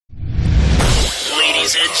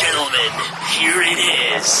Ladies and gentlemen, here it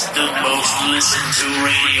is, the most listened to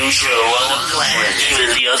radio show on the planet. Even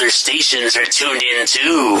the other stations are tuned in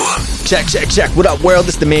too. Check. What up, world?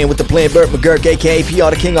 It's the man with the plan, Bert McGurk, aka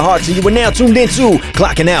PR, the King of Hearts, and you are now tuned into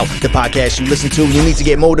Clocking Out, the podcast you listen to when you need to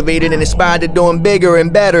get motivated and inspired to doing bigger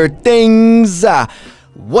and better things.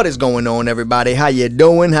 What is going on, everybody? How you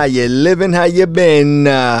doing? How you living? How you been?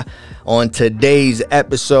 On today's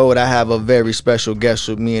episode, I have a very special guest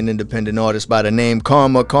with me, an independent artist by the name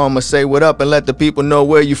Karma. Karma, say what up and let the people know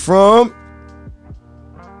where you from.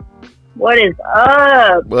 What is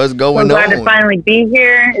up? What's going on? I'm glad to finally be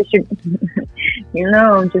here. I'm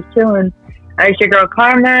just chilling. It's your girl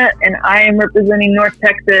Karma, and I am representing North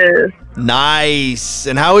Texas. Nice.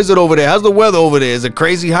 And how is it over there? How's the weather over there? Is it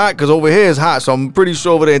crazy hot? Because over here it's hot, so I'm pretty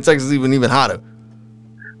sure over there in Texas it's even hotter.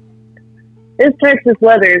 This Texas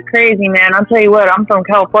weather is crazy, man. I'll tell you what, I'm from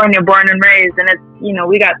California, born and raised, and it's,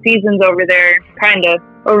 we got seasons over there, kind of.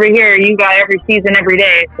 Over here, you got every season every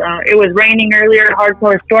day. So it was raining earlier,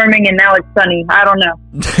 hardcore storming, and now it's sunny. I don't know.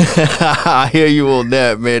 I hear you on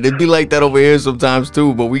that, man. It'd be like that over here sometimes,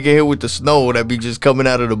 too, but we get hit with the snow that be just coming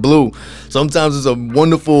out of the blue. Sometimes it's a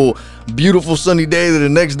wonderful, beautiful sunny day, then the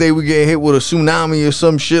next day we get hit with a tsunami or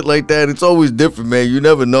some shit like that. It's always different, man. You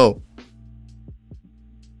never know.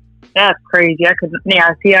 That's crazy. I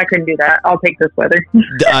couldn't do that. I'll take this weather.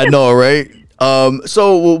 I know, right?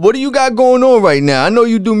 So what do you got going on right now? I know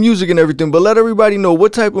you do music and everything, but let everybody know,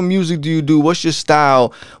 what type of music do you do? What's your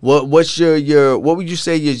style? What's your what would you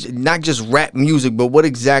say is not just rap music, but what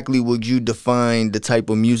exactly would you define the type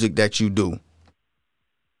of music that you do?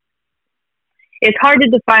 It's hard to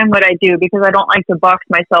define what I do because I don't like to box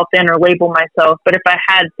myself in or label myself. But if I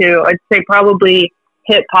had to, I'd say probably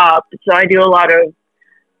hip hop. So I do a lot of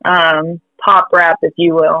pop rap, if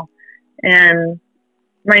you will, and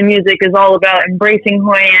my music is all about embracing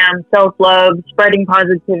who I am, self-love, spreading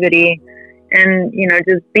positivity, and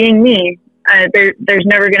just being me. There's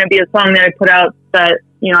never going to be a song that I put out that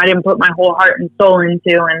I didn't put my whole heart and soul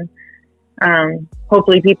into, and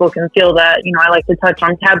hopefully people can feel that. I like to touch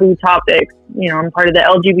on taboo topics. I'm part of the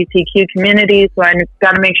LGBTQ community, so I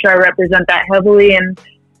got to make sure I represent that heavily. And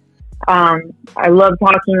I love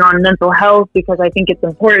talking on mental health because I think it's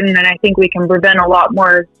important, and I think we can prevent a lot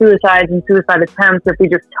more suicides and suicide attempts if we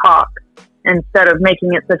just talk instead of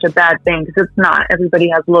making it such a bad thing, because it's not. Everybody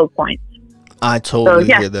has low points. I totally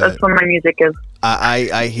hear that. That's what my music is.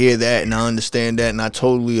 I hear that, and I understand that, and I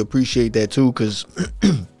totally appreciate that too, because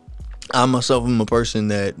I myself am a person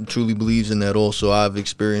that truly believes in that also. I've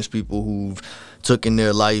experienced people who've taken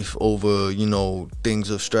their life over, things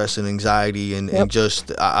of stress and anxiety, and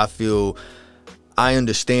just, I feel, I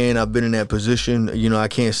understand. I've been in that position. I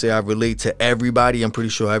can't say I relate to everybody. I'm pretty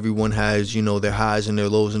sure everyone has, their highs and their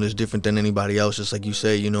lows, and it's different than anybody else, just like you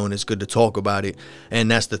say, and it's good to talk about it. And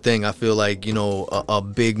that's the thing. I feel like, a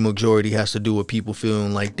big majority has to do with people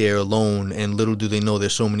feeling like they're alone, and little do they know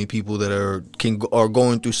there's so many people that are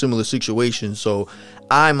going through similar situations. So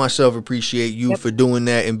I myself appreciate you for doing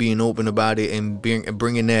that and being open about it and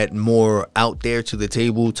bringing that more out there to the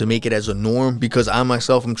table to make it as a norm, because I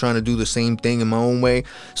myself am trying to do the same thing in my own way.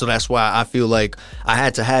 So that's why I feel like I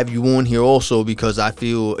had to have you on here also, because I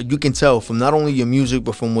feel you can tell from not only your music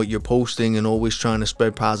but from what you're posting, and always trying to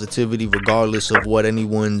spread positivity regardless of what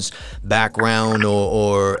anyone's background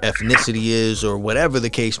or ethnicity is or whatever the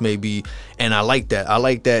case may be. And I like that. I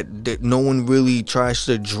like that no one really tries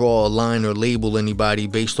to draw a line or label anybody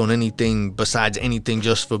based on anything besides anything,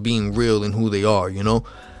 just for being real and who they are,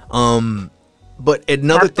 But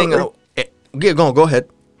another thing, go ahead.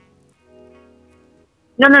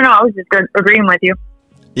 No, I was just agreeing with you.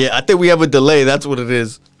 Yeah, I think we have a delay. That's what it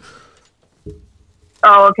is.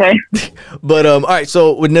 Oh, okay. But all right.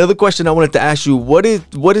 So another question I wanted to ask you: what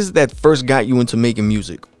is that first got you into making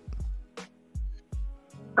music?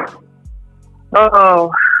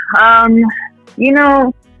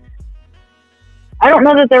 I don't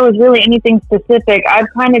know that there was really anything specific. I've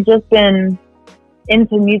kind of just been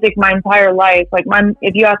into music my entire life. Like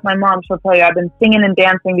if you ask my mom, she'll tell you I've been singing and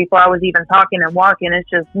dancing before I was even talking and walking. It's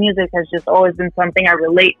just music has just always been something I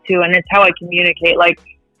relate to, and it's how I communicate. Like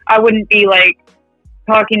I wouldn't be like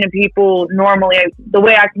talking to people normally. The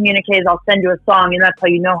way I communicate is I'll send you a song, and that's how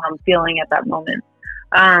you know how I'm feeling at that moment.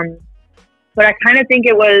 But I kind of think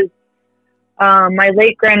it was my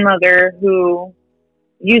late grandmother who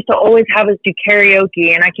used to always have us do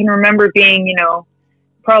karaoke, and I can remember being,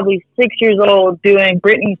 probably 6 years old doing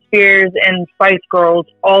Britney Spears and Spice Girls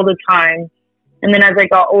all the time. And then as I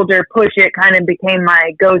got older, Push It kind of became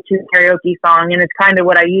my go-to karaoke song, and it's kind of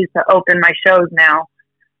what I use to open my shows now.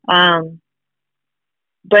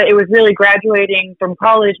 But it was really graduating from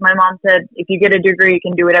college. My mom said, if you get a degree, you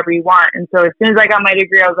can do whatever you want. And so as soon as I got my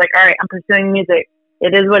degree, I was like, all right, I'm pursuing music.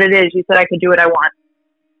 It is what it is. You said I could do what I want.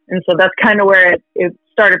 And so that's kind of where it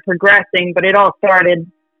started progressing. But it all started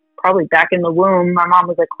probably back in the womb. My mom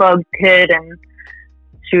was a club kid, and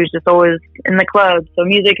she was just always in the club. So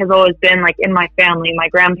music has always been like in my family. My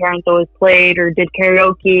grandparents always played or did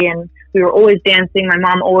karaoke, and we were always dancing. My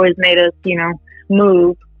mom always made us,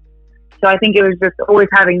 move. So I think it was just always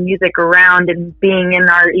having music around and being in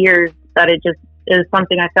our ears that it just is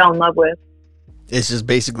something I fell in love with. It's just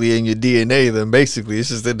basically in your DNA then, basically. It's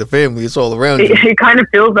just in the family. It's all around you. It kind of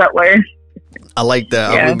feels that way. I like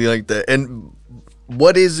that. Yeah. I really like that. And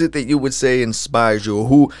what is it that you would say inspires you? Or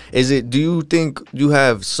who is it? Do you think you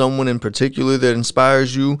have someone in particular that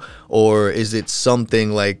inspires you? Or is it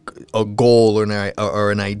something like a goal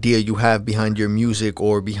or an idea you have behind your music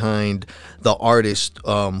or behind the artist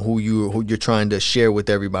who you're trying to share with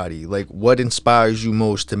everybody? Like, what inspires you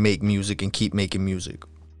most to make music and keep making music?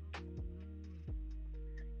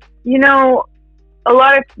 For a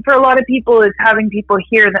lot of people, it's having people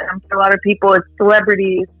hear them. For a lot of people, it's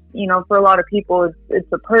celebrities. For a lot of people, it's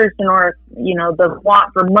a person or, the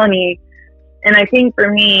want for money. And I think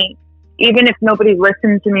for me, even if nobody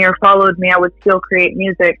listened to me or followed me, I would still create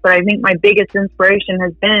music. But I think my biggest inspiration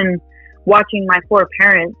has been watching my 4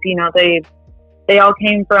 parents. They all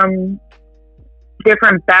came from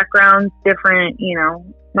different backgrounds, different,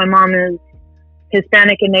 my mom is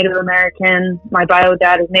Hispanic and Native American. My bio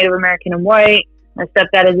dad is Native American and white. My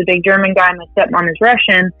stepdad is a big German guy. My stepmom is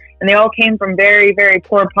Russian. And they all came from very, very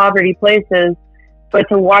poor poverty places. But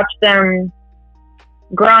to watch them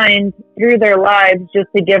grind through their lives just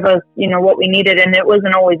to give us, what we needed. And it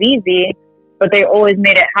wasn't always easy, but they always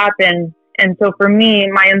made it happen. And so for me,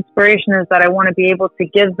 my inspiration is that I want to be able to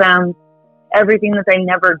give them everything that they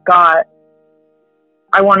never got.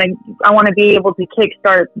 I want to be able to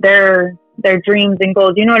kickstart their dreams and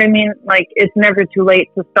goals. You know what I mean? Like, it's never too late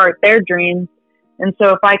to start their dreams. And so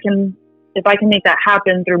if I can make that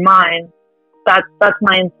happen through mine, that's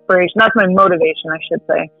my inspiration. That's my motivation, I should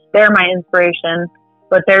say. They're my inspiration,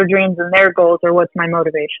 but their dreams and their goals are what's my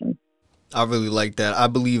motivation. I really like that. I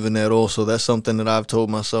believe in that also. That's something that I've told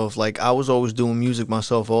myself. Like, I was always doing music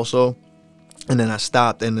myself also, and then I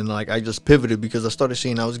stopped, and then I just pivoted because I started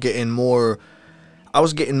seeing I was getting more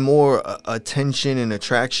attention and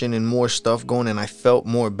attraction and more stuff going, and I felt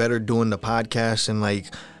more better doing the podcast and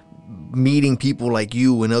meeting people like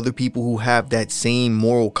you and other people who have that same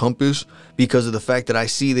moral compass, because of the fact that I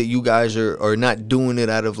see that you guys are not doing it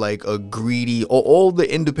out of a greedy, or all the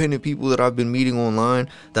independent people that I've been meeting online,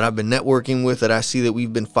 that I've been networking with, that I see that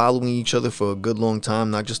we've been following each other for a good long time,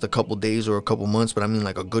 not just a couple days or a couple months, but I mean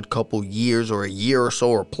a good couple years or a year or so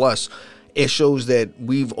or plus. It shows that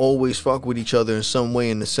we've always fucked with each other in some way,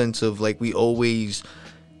 in the sense of we always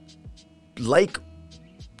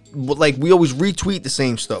we always retweet the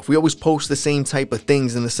same stuff. We always post the same type of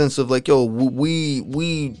things, in the sense of we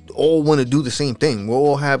all want to do the same thing. We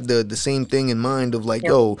all have the same thing in mind of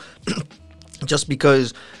just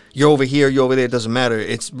because you're over here, you're over there, it doesn't matter.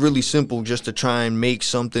 It's really simple just to try and make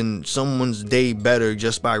someone's day better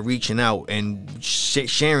just by reaching out and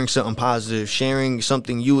sharing something positive, sharing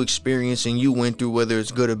something you experienced and you went through, whether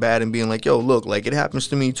it's good or bad, and being look, it happens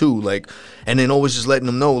to me too. And then always just letting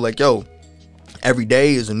them know, every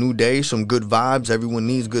day is a new day, some good vibes. Everyone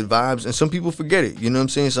needs good vibes. And some people forget it. You know what I'm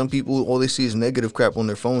saying? Some people, all they see is negative crap on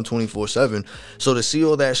their phone 24/7. So to see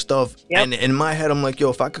all that stuff, and in my head, I'm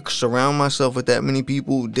if I could surround myself with that many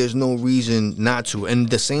people, there's no reason not to. And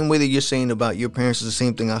the same way that you're saying about your parents is the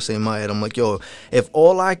same thing I say in my head. I'm if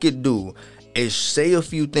all I could do is say a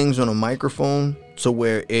few things on a microphone to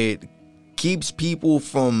where it keeps people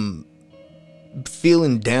from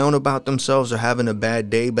feeling down about themselves or having a bad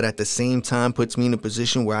day, but at the same time puts me in a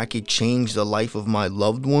position where I could change the life of my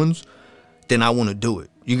loved ones, then I want to do it.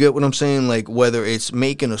 You get what I'm saying? Whether it's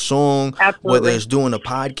making a song, Absolutely. Whether it's doing a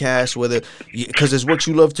podcast, because it's what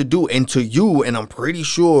you love to do. And to you, and I'm pretty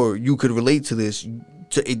sure you could relate to this,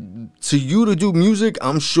 to you to do music,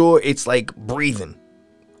 I'm sure it's like breathing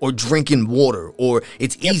or drinking water, or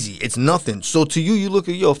it's easy. It's nothing. So to you, you look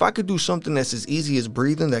at, if I could do something that's as easy as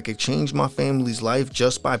breathing, that could change my family's life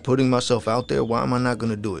just by putting myself out there, why am I not going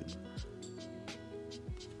to do it?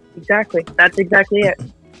 Exactly. That's exactly it.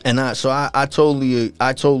 And I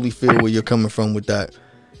totally feel where you're coming from with that.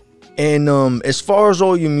 And as far as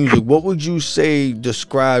all your music, what would you say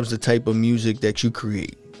describes the type of music that you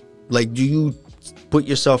create? Do you put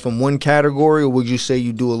yourself in one category, or would you say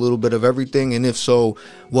you do a little bit of everything? And if so,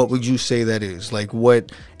 what would you say that is?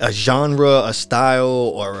 What, a genre, a style,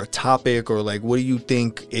 or a topic, or what do you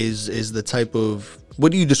think is the type of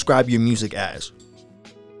What do you describe your music as?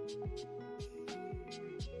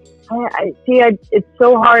 I see. It's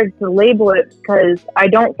so hard to label it because I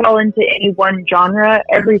don't fall into any one genre.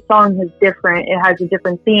 Every song is different. It has a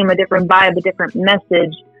different theme, a different vibe, a different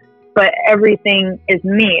message. But everything is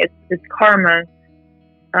me. It's karma.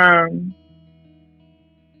 And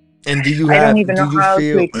do you have? I don't even know how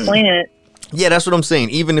to explain it. Yeah, that's what I'm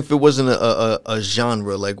saying. Even if it wasn't a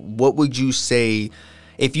genre, like what would you say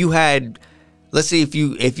if you had? Let's say if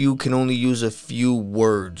you can only use a few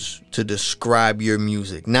words to describe your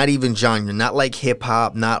music, not even genre, not like hip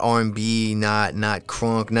hop, not R&B, not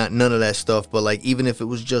crunk, not none of that stuff, but like even if it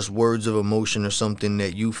was just words of emotion or something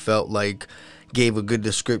that you felt like gave a good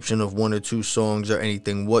description of one or two songs or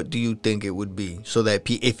anything, what do you think it would be? So that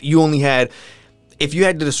if you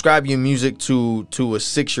had to describe your music to a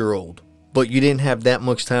 6-year-old, but you didn't have that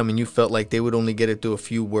much time and you felt like they would only get it through a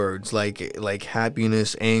few words, like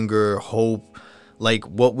happiness, anger, hope, like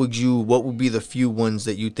what would be the few ones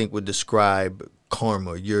that you think would describe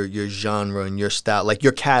Karma, your genre and your style, like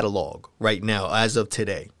your catalog right now as of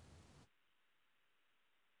today?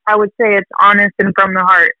 I would say it's honest and from the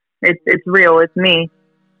heart. It's real. It's me.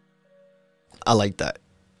 I like that.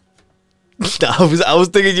 I was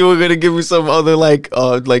thinking you were gonna give me some other like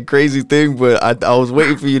crazy thing, but I was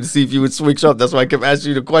waiting for you to see if you would switch up. That's why I kept asking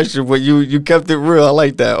you the question, but you kept it real. I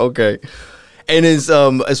like that. Okay. And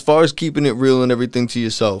as far as keeping it real and everything to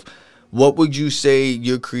yourself, what would you say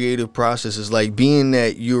your creative process is like? Being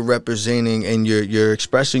that you're representing and you're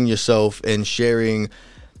expressing yourself and sharing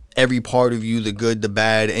every part of you, the good, the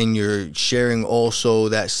bad, and you're sharing also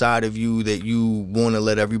that side of you that you want to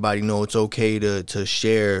let everybody know it's okay to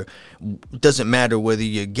share. It doesn't matter whether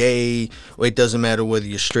you're gay, or it doesn't matter whether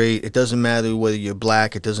you're straight, it doesn't matter whether you're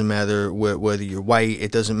black, it doesn't matter whether you're white,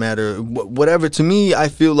 it doesn't matter whatever. To me, I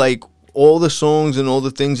feel like all the songs and all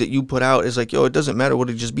the things that you put out is like, yo, it doesn't matter what,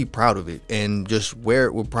 just be proud of it and just wear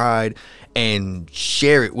it with pride and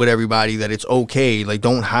share it with everybody that it's okay. Like,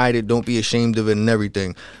 don't hide it, don't be ashamed of it and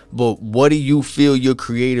everything. But what do you feel your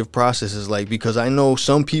creative process is like? Because I know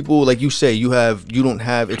some people, like you say,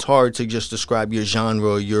 it's hard to just describe your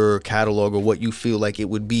genre, your catalog, or what you feel like it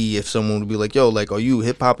would be if someone would be like, yo, like, are you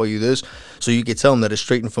hip hop? Are you this? So you could tell them that it's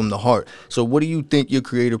straight from the heart. So what do you think your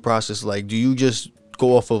creative process is like? Do you just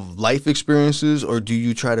go off of life experiences, or do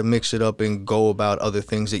you try to mix it up and go about other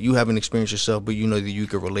things that you haven't experienced yourself but you know that you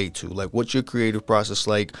can relate to? Like, what's your creative process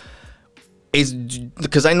like? Is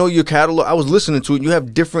because I know your catalog, I was listening to it, you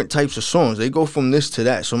have different types of songs, they go from this to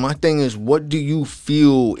that. So my thing is, what do you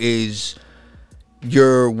feel is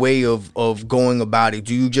your way of going about it?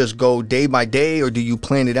 Do you just go day by day, or do you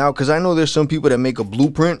plan it out? Because I know there's some people that make a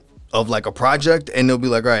blueprint of like a project and they'll be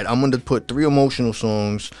like, all right, I'm going to put 3 emotional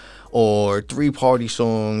songs or 3 party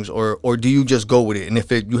songs, or do you just go with it? And if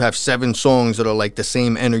you have 7 songs that are like the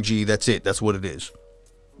same energy, that's it, that's what it is?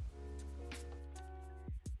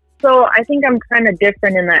 So I think I'm kind of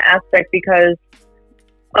different in that aspect because,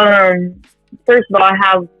 first of all, I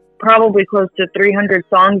have probably close to 300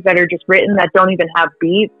 songs that are just written that don't even have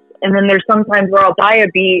beats. And then there's sometimes where I'll buy a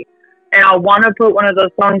beat and I'll want to put one of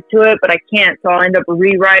those songs to it, but I can't. So I'll end up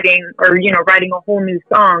rewriting or, writing a whole new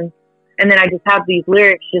song. And then I just have these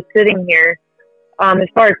lyrics just sitting here. As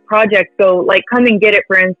far as projects go, like Come and Get It,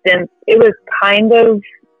 for instance, it was kind of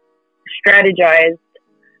strategized,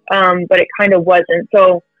 but it kind of wasn't.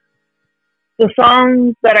 So the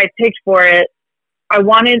songs that I picked for it, I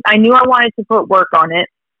knew I wanted to put Work on it.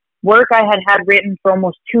 Work I had written for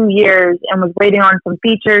almost 2 years and was waiting on some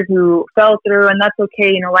features who fell through, and that's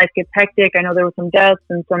okay. Life gets hectic. I know there were some deaths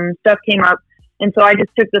and some stuff came up. And so I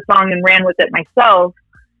just took the song and ran with it myself.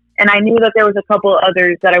 And I knew that there was a couple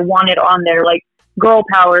others that I wanted on there, like Girl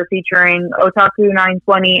Power featuring Otaku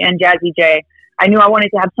 920 and Jazzy J. I knew I wanted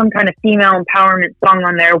to have some kind of female empowerment song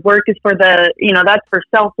on there. Work is for the, that's for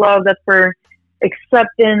self-love, that's for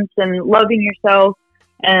acceptance and loving yourself.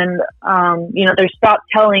 And, there's Stop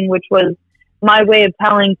Telling, which was my way of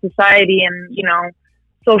telling society and,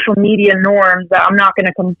 social media norms that I'm not going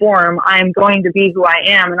to conform. I'm going to be who I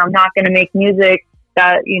am, and I'm not going to make music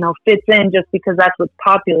that, fits in just because that's what's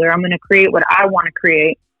popular. I'm going to create what I want to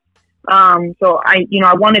create. So I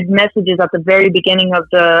wanted messages at the very beginning of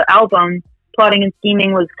the album. Plotting and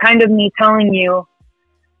Scheming was kind of me telling you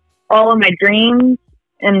all of my dreams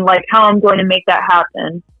and like how I'm going to make that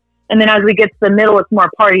happen. And then as we get to the middle, it's more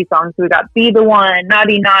party songs. So we got Be the One,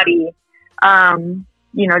 Naughty Naughty,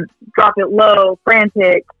 Drop It Low,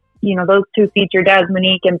 Frantic. Those 2 feature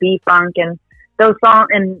Dasmonique and B-Funk, and those songs,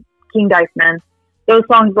 and King Dice Man. Those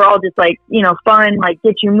songs were all just like, fun, like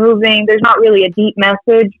get you moving. There's not really a deep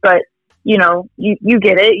message, but you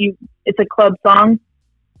get it. It's a club song.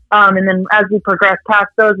 And then as we progress past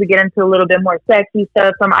those, we get into a little bit more sexy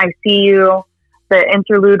stuff from I See You, the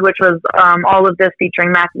interlude, which was all of this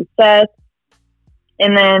featuring Matthew Seth.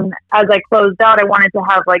 And then as I closed out, I wanted to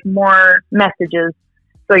have like more messages.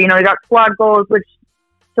 So, you know, we got Squad Goals, which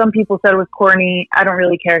some people said was corny. I don't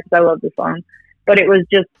really care because I love the song. But it was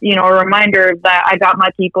just, you know, a reminder that I got my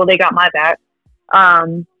people, they got my back.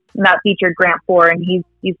 And that featured Grant Four, and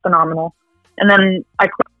he's phenomenal. And then I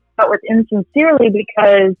closed out with Insincerely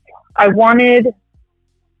because I wanted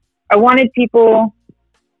people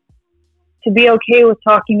to be okay with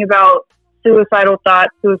talking about suicidal thoughts,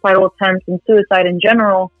 suicidal attempts, and suicide in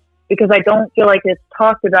general, because I don't feel like it's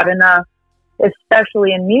talked about enough,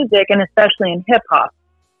 especially in music and especially in hip hop.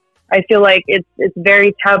 I feel like it's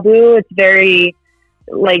very taboo. It's very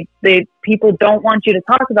like people don't want you to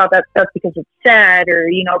talk about that stuff because it's sad or,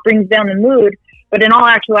 you know, it brings down the mood. But in all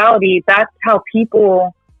actuality, that's how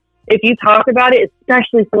people, if you talk about it,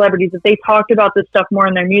 especially celebrities, if they talked about this stuff more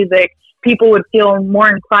in their music, people would feel more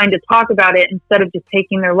inclined to talk about it instead of just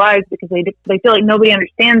taking their lives because they feel like nobody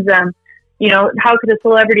understands them. You know, how could a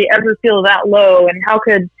celebrity ever feel that low? And how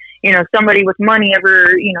could, you know, somebody with money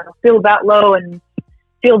ever, you know, feel that low and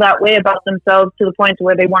feel that way about themselves to the point to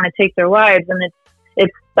where they want to take their lives? And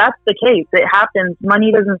that's the case. It happens.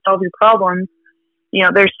 Money doesn't solve your problems. You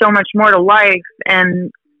know, there's so much more to life, and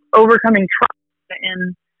overcoming trauma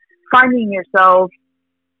and finding yourself.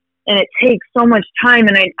 And it takes so much time.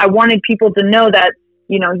 And I wanted people to know that,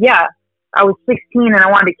 you know, yeah, I was 16 and I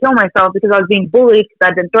wanted to kill myself because I was being bullied because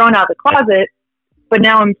I'd been thrown out of the closet. But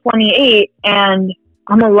now I'm 28 and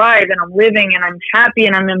I'm alive and I'm living and I'm happy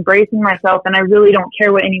and I'm embracing myself. And I really don't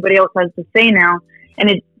care what anybody else has to say now.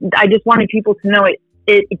 And I just wanted people to know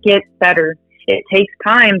it gets better. It takes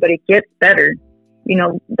time, but it gets better. You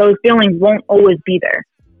know, those feelings won't always be there.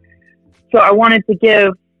 So I wanted to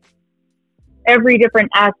give every different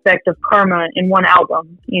aspect of karma in one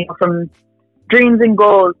album, you know, from dreams and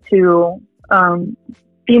goals to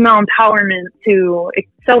female empowerment to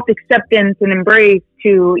self-acceptance and embrace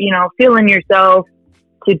to, you know, feeling yourself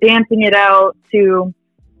to dancing it out to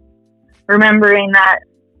remembering that,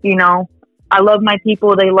 you know, I love my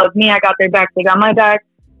people, they love me, I got their back, they got my back,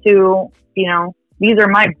 to, you know, these are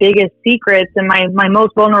my biggest secrets and my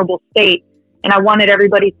most vulnerable state. And I wanted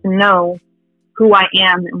everybody to know who I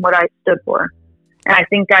am and what I stood for. And I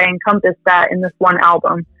think I encompassed that in this one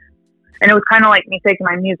album. And it was kind of like me taking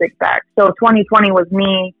my music back. So 2020 was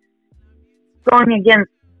me going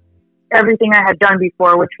against everything I had done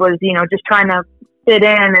before, which was, you know, just trying to fit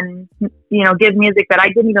in and, you know, give music that I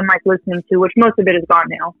didn't even like listening to, which most of it is gone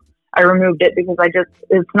now. I removed it because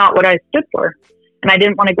it's not what I stood for. And I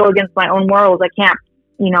didn't want to go against my own morals. I can't,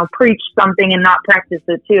 you know, preach something and not practice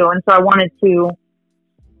it too. And so I wanted to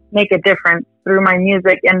make a difference through my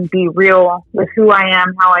music and be real with who I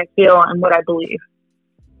am, how I feel, and what I believe.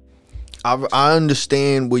 I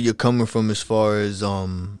understand where you're coming from as far as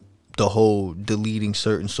the whole deleting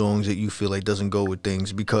certain songs that you feel like doesn't go with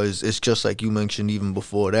things, because it's just like you mentioned even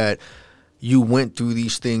before that, you went through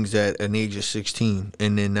these things at an age of 16,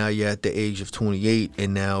 and then now you're at the age of 28,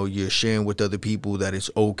 and now you're sharing with other people that it's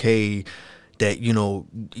okay, that, you know,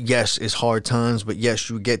 yes, it's hard times, but yes,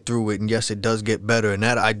 you get through it, and yes, it does get better. And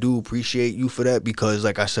that I do appreciate you for that, because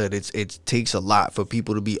like I said, it takes a lot for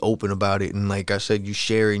people to be open about it. And like I said, you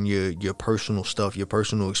sharing your personal stuff, your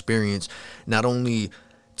personal experience, not only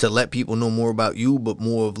to let people know more about you, but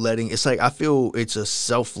more of letting, it's like, I feel it's a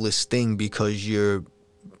selfless thing, because you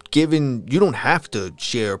don't have to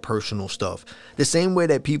share personal stuff. The same way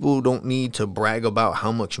that people don't need to brag about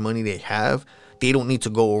how much money they have, they don't need to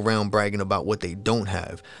go around bragging about what they don't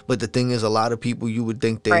have. But the thing is, a lot of people, you would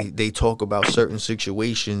think they talk about certain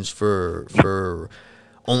situations for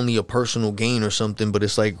only a personal gain or something, but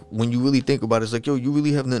it's like, when you really think about it, it's like, yo, you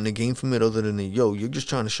really have nothing to gain from it other than you're just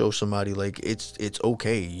trying to show somebody like it's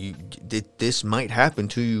okay. This might happen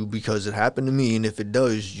to you because it happened to me, and if it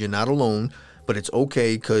does, you're not alone. But it's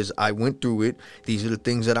okay because I went through it. These are the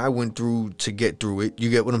things that I went through to get through it. You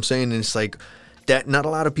get what I'm saying? And it's like that. Not a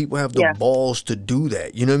lot of people have the balls to do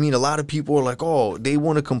that. You know what I mean? A lot of people are like, oh, they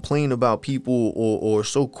want to complain about people or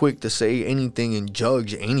so quick to say anything and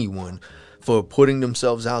judge anyone for putting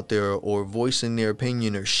themselves out there or voicing their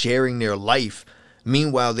opinion or sharing their life.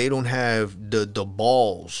 Meanwhile, they don't have the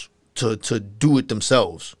balls to do it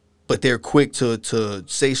themselves. But they're quick to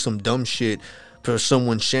say some dumb shit, for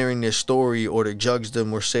someone sharing their story or to judge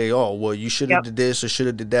them or say, oh, well, you should have did this or should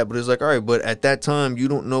have did that. But it's like, all right, but at that time, you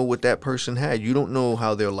don't know what that person had. You don't know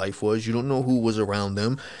how their life was. You don't know who was around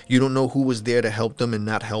them. You don't know who was there to help them and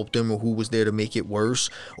not help them, or who was there to make it worse,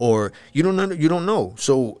 or you don't know. You don't know.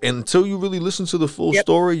 So until you really listen to the full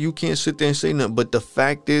story, you can't sit there and say nothing. But the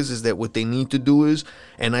fact is that what they need to do is,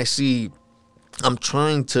 and I'm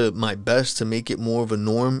trying to my best to make it more of a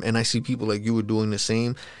norm, and I see people like you are doing the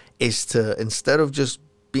same, is to, instead of just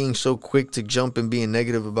being so quick to jump and being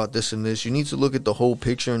negative about this and this, you need to look at the whole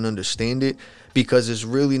picture and understand it, because it's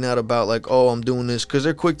really not about like, oh, I'm doing this, because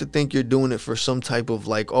they're quick to think you're doing it for some type of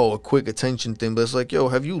like, oh, a quick attention thing. But it's like, yo,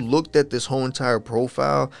 have you looked at this whole entire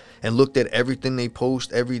profile and looked at everything they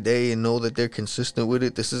post every day and know that they're consistent with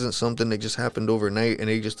it? This isn't something that just happened overnight and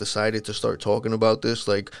they just decided to start talking about this.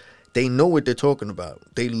 Like, they know what they're talking about.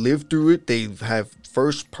 They live through it. They have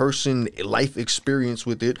first-person life experience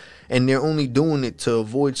with it, and they're only doing it to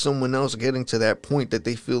avoid someone else getting to that point that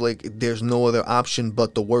they feel like there's no other option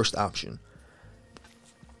but the worst option.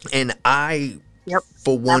 And I,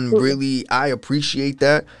 for one, really, I appreciate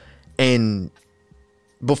that. And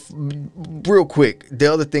real quick,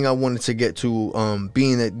 the other thing I wanted to get to,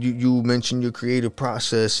 being that you mentioned your creative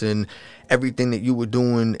process and everything that you were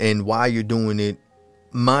doing and why you're doing it.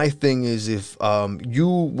 My thing is, if you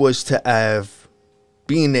was to have,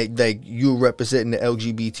 being that like you're representing the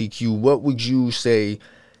LGBTQ, what would you say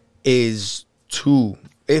is two?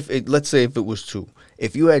 Let's say if it was two,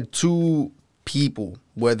 if you had two people,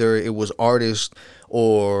 whether it was artists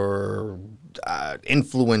or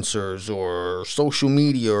influencers or social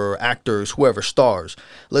media or actors, whoever, stars.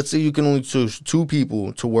 Let's say you can only choose two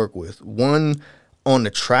people to work with, one on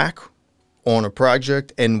the track on a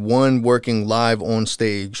project and one working live on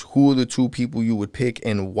stage. Who are the two people you would pick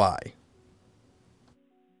and why?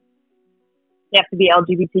 You have to be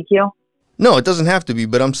LGBTQ? No, it doesn't have to be,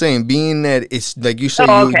 but I'm saying, being that it's like you said,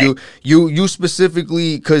 you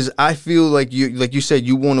specifically, because I feel like you said,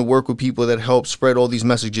 you want to work with people that help spread all these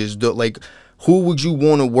messages. Like, who would you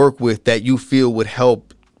want to work with that you feel would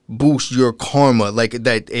help boost your karma, like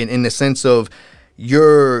that, in the sense of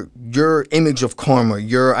your image of karma,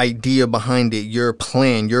 your idea behind it, your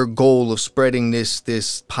plan, your goal of spreading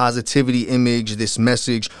this positivity image, this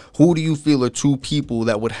message? Who do you feel are two people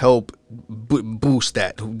that would help boost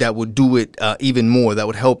that would do it even more, that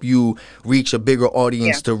would help you reach a bigger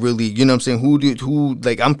audience to really, you know what I'm saying? Who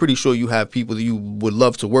like, I'm pretty sure you have people that you would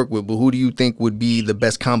love to work with, but who do you think would be the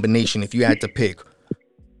best combination if you had to pick?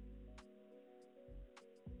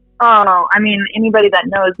 Oh, I mean, anybody that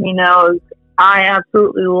knows me knows I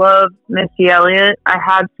absolutely love Missy Elliott. I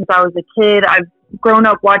have since I was a kid. I've grown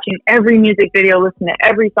up watching every music video, listening to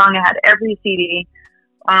every song. I had every CD.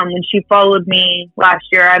 When she followed me last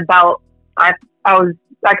year, I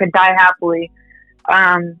could die happily.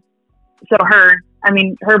 So her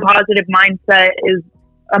positive mindset is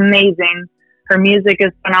amazing. Her music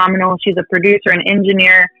is phenomenal. She's a producer, an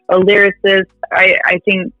engineer, a lyricist. I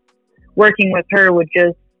think working with her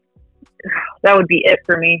that would be it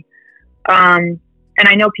for me. And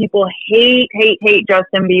I know people hate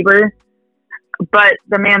Justin Bieber, but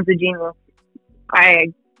the man's a genius.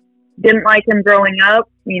 I didn't like him growing up,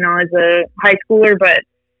 as a high schooler, but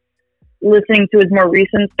listening to his more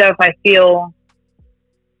recent stuff, I feel,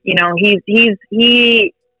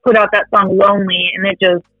 he put out that song Lonely, and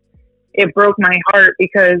it broke my heart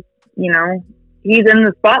because, he's in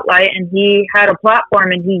the spotlight and he had a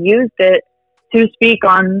platform and he used it to speak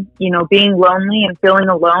on, being lonely and feeling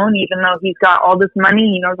alone, even though he's got all this money,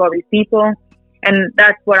 he knows all these people. And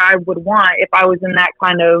that's what I would want if I was in that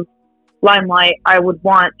kind of limelight. I would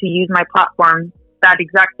want to use my platform that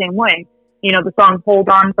exact same way. The song Hold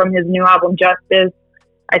On from his new album Justice,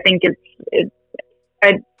 I think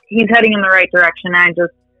he's heading in the right direction.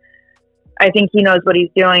 I think he knows what he's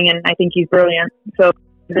doing, and I think he's brilliant. So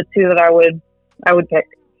the two that I would pick.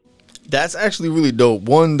 That's actually really dope.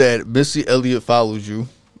 One, that Missy Elliott follows you,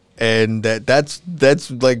 and that's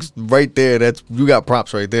like right there. You got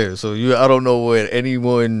props right there. So I don't know what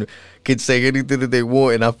anyone can say anything that they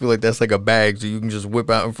want, and I feel like that's like a bag, so you can just whip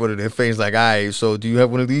out in front of their face like, all right, so do you have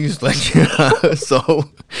one of these? Like, so.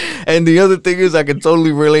 And the other thing is, I can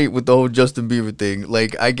totally relate with the whole Justin Bieber thing.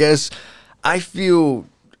 Like, I guess I feel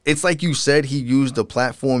it's like you said, he used the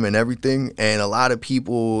platform and everything, and a lot of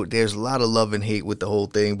people, there's a lot of love and hate with the whole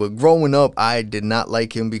thing. But growing up, I did not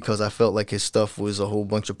like him because I felt like his stuff was a whole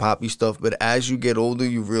bunch of poppy stuff. But as you get older,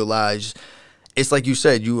 you realize, it's like you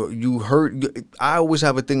said, you heard. I always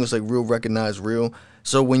have a thing that's like real recognize real.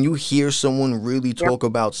 So when you hear someone really talk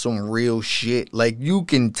about some real shit, like you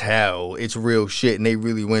can tell it's real shit and they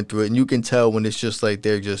really went through it. And you can tell when it's just like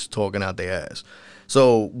they're just talking out their ass.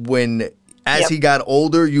 So as he got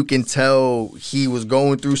older, you can tell he was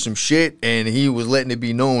going through some shit and he was letting it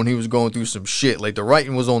be known he was going through some shit. Like the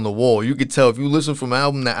writing was on the wall. You could tell if you listen from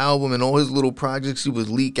album to album and all his little projects he would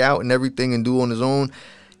leak out and everything and do on his own.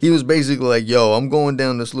 He was basically like, yo, I'm going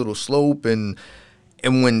down this little slope, and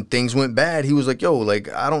when things went bad, he was like, yo, like,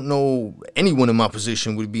 I don't know anyone in my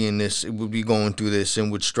position would be in this, it would be going through this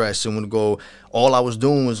and would stress and would go, all I was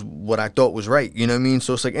doing was what I thought was right. You know what I mean?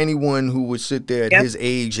 So it's like anyone who would sit there at his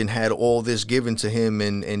age and had all this given to him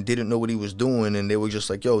and didn't know what he was doing, and they were just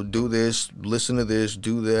like, yo, do this, listen to this,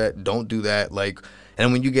 do that, don't do that. Like,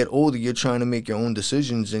 and when you get older, you're trying to make your own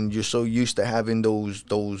decisions and you're so used to having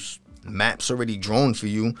those maps already drawn for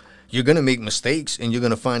you. You're going to make mistakes and you're going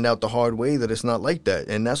to find out the hard way that it's not like that.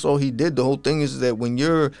 And that's all he did. The whole thing is that when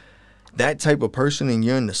you're that type of person and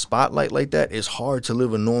you're in the spotlight like that, it's hard to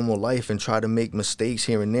live a normal life and try to make mistakes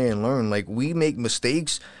here and there and learn. Like, we make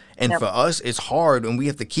mistakes, and for us, it's hard and we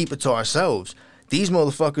have to keep it to ourselves. These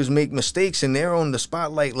motherfuckers make mistakes and they're on the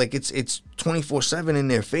spotlight like it's 24/7 in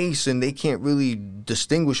their face, and they can't really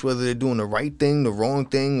distinguish whether they're doing the right thing, the wrong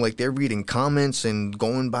thing. Like, they're reading comments and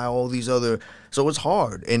going by all these other, so it's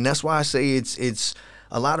hard. And that's why I say it's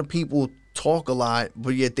a lot of people talk a lot,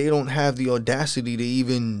 but yet they don't have the audacity to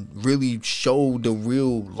even really show the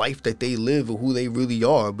real life that they live or who they really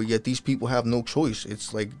are. But yet these people have no choice.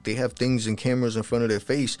 It's like they have things and cameras in front of their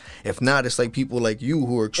face. If not, it's like people like you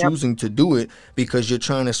who are choosing to do it because you're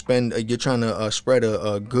trying to spread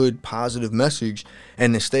a good positive message,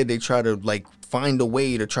 and instead they try to like find a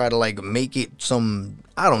way to try to like make it some,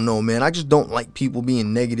 I don't know, man. I just don't like people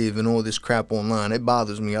being negative and all this crap online. It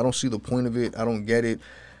bothers me. I don't see the point of it. I don't get it.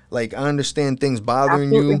 Like, I understand things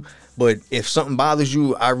bothering you, but if something bothers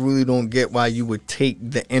you, I really don't get why you would take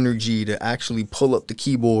the energy to actually pull up the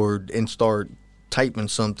keyboard and start typing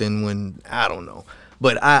something when, I don't know.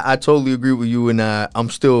 But I totally agree with you, and I'm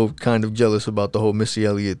still kind of jealous about the whole Missy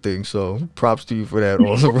Elliott thing, so props to you for that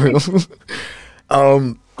on the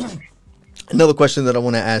real. Another question that I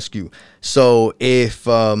want to ask you. So if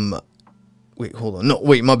wait, hold on. No,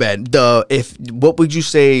 wait, my bad. What would you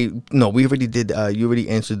say? No, we already did. You already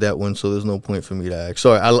answered that one, so there's no point for me to ask.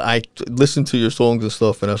 Sorry, I listened to your songs and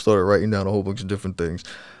stuff, and I started writing down a whole bunch of different things.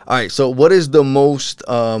 All right, so what is the most?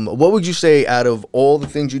 What would you say out of all the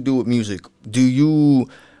things you do with music? Do you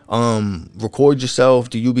record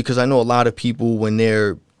yourself? Because I know a lot of people when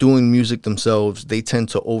they're doing music themselves, they tend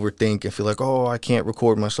to overthink and feel like, oh, I can't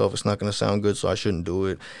record myself, it's not going to sound good, so I shouldn't do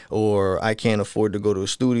it. Or I can't afford to go to a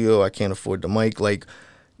studio, I can't afford the mic. Like,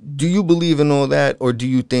 do you believe in all that, or do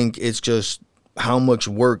you think it's just how much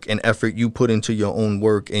work and effort you put into your own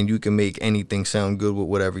work and you can make anything sound good with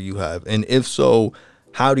whatever you have? And if so,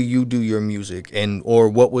 how do you do your music? Or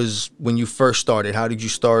what was, when you first started, how did you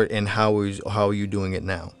start, and how are you doing it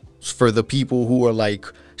now? For the people who are like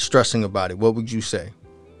stressing about it, what would you say?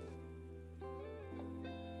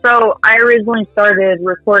 So I originally started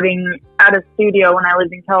recording at a studio when I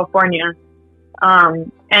lived in California.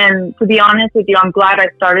 And to be honest with you, I'm glad I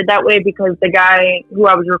started that way, because the guy who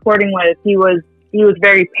I was recording with, he was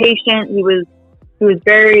very patient. He was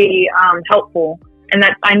very helpful. And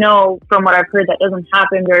that, I know from what I've heard, that doesn't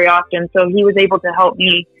happen very often. So he was able to help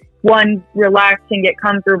me, one, relax and get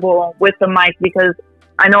comfortable with the mic, because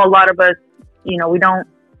I know a lot of us, we don't,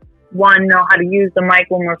 one, know how to use the mic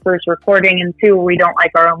when we're first recording, and two, we don't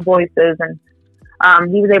like our own voices. And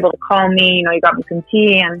he was able to call me, he got me some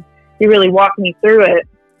tea, and he really walked me through it.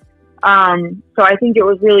 So I think it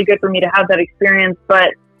was really good for me to have that experience.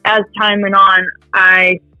 But as time went on,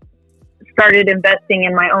 I started investing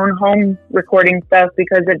in my own home recording stuff,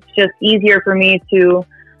 because it's just easier for me to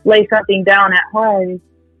lay something down at home,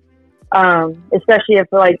 especially if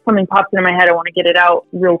like something pops into my head, I want to get it out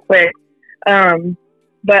real quick.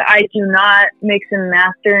 But I do not mix and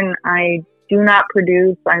master, and I do not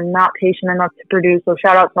produce. I'm not patient enough to produce. So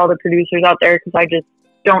shout out to all the producers out there, because I just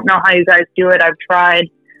don't know how you guys do it. I've tried.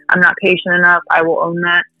 I'm not patient enough. I will own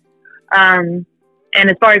that. And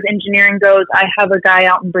as far as engineering goes, I have a guy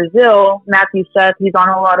out in Brazil, Matthew Seth. He's on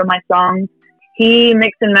a lot of my songs. He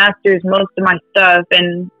mix and masters most of my stuff.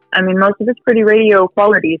 And I mean, most of it's pretty radio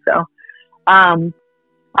quality. So I'm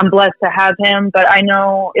blessed to have him. But I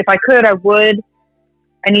know if I could, I would.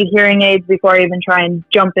 I need hearing aids before I even try and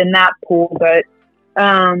jump in that pool. But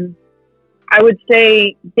I would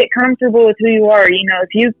say get comfortable with who you are.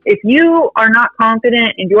 If you are not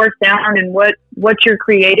confident in your sound and what you're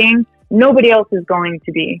creating, nobody else is going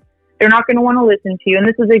to be. They're not going to want to listen to you. And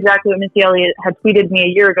this is exactly what Missy Elliott had tweeted me a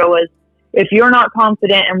year ago, was If you're not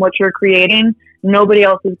confident in what you're creating, nobody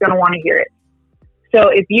else is going to want to hear it. So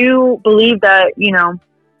if you believe that, you know,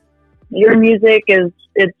 your music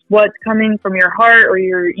it's what's coming from your heart, or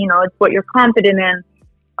it's what you're confident in,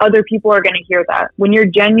 other people are going to hear that. When you're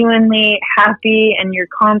genuinely happy and you're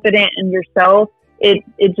confident in yourself, it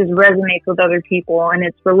just resonates with other people, and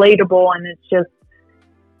it's relatable, and it's just,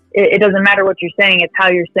 it doesn't matter what you're saying, it's how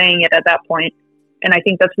you're saying it at that point. And I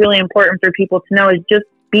think that's really important for people to know, is just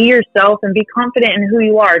be yourself and be confident in who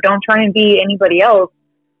you are. Don't try and be anybody else,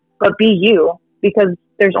 but be you, because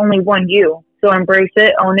there's only one you. So embrace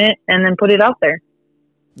it, own it, and then put it out there.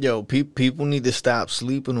 Yo, people need to stop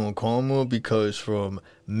sleeping on Karma, because from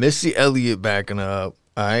Missy Elliott backing up,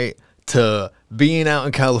 all right, to being out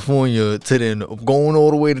in California, to then going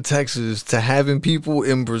all the way to Texas, to having people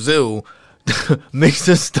in Brazil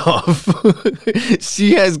mixing stuff.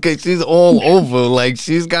 She's all over. Like,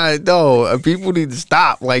 she's got, no, people need to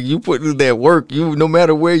stop. Like, you put in that work, no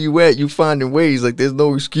matter where you at, you finding ways. Like, there's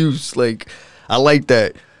no excuse. Like, I like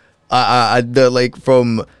that. Like,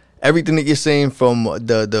 from everything that you're saying, from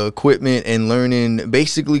the equipment and learning,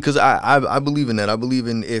 basically, because I believe in that. I believe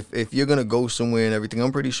in, if you're gonna go somewhere and everything,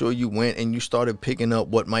 I'm pretty sure you went and you started picking up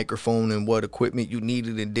what microphone and what equipment you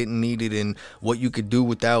needed and didn't need it, and what you could do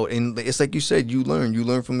without. And it's like you said, you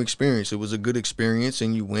learn from experience. It was a good experience,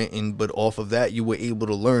 and you went, and but off of that, you were able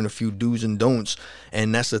to learn a few do's and don'ts.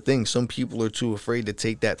 And that's the thing. Some people are too afraid to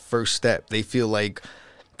take that first step. They feel like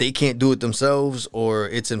they can't do it themselves, or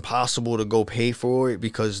it's impossible to go pay for it,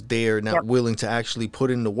 because they're not willing to actually put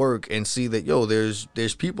in the work and see that, yo, there's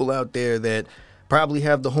people out there that probably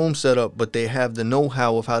have the home set up, but they have the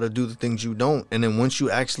know-how of how to do the things you don't. And then once you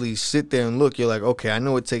actually sit there and look, you're like, okay, I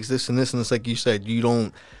know it takes this and this, and it's like you said, you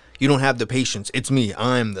don't have the patience. It's me.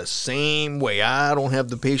 I'm the same way. I don't have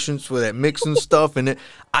the patience for that mixing stuff. And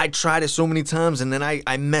I tried it so many times, and then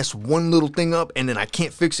I mess one little thing up, and then I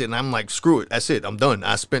can't fix it. And I'm like, screw it. That's it. I'm done.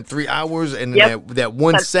 I spent 3 hours, and then that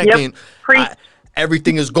 1 second,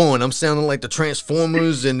 everything is gone. I'm sounding like the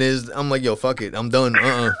Transformers, and I'm like, yo, fuck it. I'm done.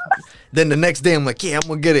 Then the next day, I'm like, yeah, I'm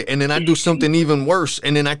going to get it. And then I do something even worse,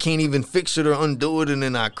 and then I can't even fix it or undo it, and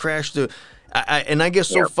then I crash and I get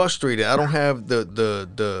so frustrated. I don't have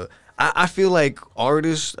I feel like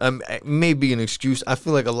artists, it may be an excuse, I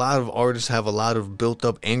feel like a lot of artists have a lot of built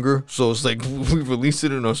up anger. So it's like, we release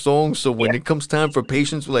it in our songs. So when it comes time for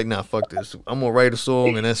patience, we're like, nah, fuck this. I'm going to write a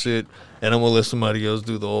song, and that's it. And I'm going to let somebody else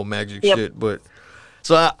do the whole magic shit. But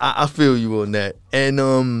so I feel you on that.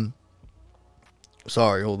 And,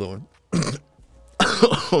 sorry, hold on.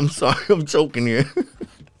 I'm sorry, I'm choking here.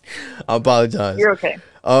 I apologize. You're okay.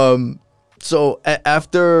 So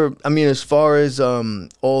after, I mean, as far as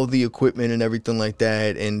all the equipment and everything like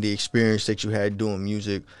that, and the experience that you had doing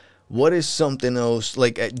music, what is something else?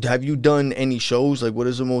 Like, have you done any shows? Like, what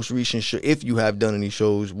is the most recent show? If you have done any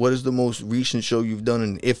shows, what is the most recent show you've done?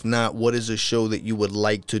 And if not, what is a show that you would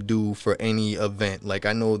like to do for any event? Like,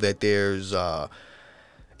 I know that there's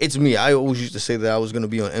it's me. I always used to say that I was going to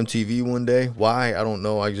be on MTV one day. Why? I don't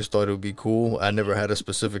know. I just thought it would be cool. I never had a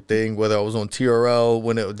specific thing, whether I was on TRL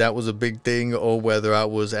when that was a big thing, or whether I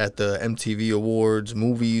was at the MTV Awards,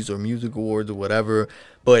 movies or music awards or whatever.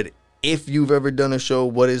 But if you've ever done a show,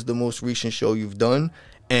 what is the most recent show you've done?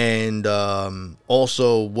 And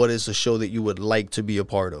also, what is a show that you would like to be a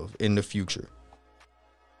part of in the future?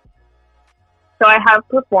 So I have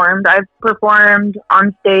performed. I've performed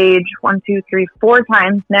on stage 4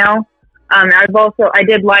 times now. I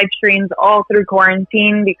did live streams all through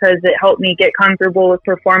quarantine, because it helped me get comfortable with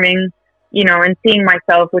performing, and seeing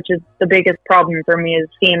myself, which is the biggest problem for me, is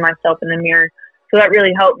seeing myself in the mirror. So that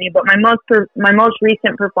really helped me. But my most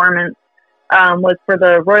recent performance was for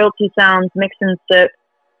the Royalty Sounds Mix and Sip.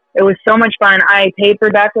 It was so much fun. I paid for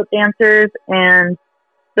backup dancers, and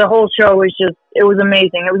the whole show was it was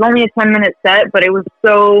amazing. It was only a 10-minute set, but it was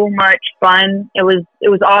so much fun. It was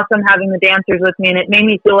awesome having the dancers with me, and it made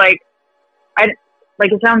me feel like,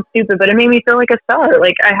 it sounds stupid, but it made me feel like a star.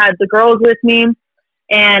 Like, I had the girls with me,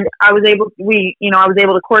 and I was able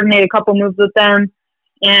to coordinate a couple moves with them,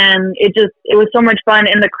 and it was so much fun.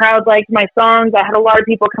 And the crowd liked my songs. I had a lot of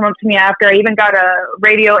people come up to me after. I even got a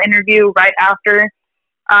radio interview right after.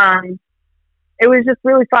 It was just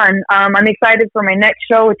really fun. I'm excited for my next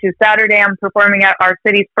show, which is Saturday. I'm performing at our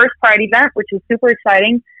city's first Pride event, which is super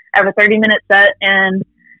exciting. I have a 30-minute set, and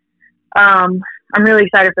I'm really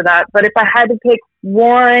excited for that. But if I had to pick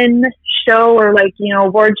one show, or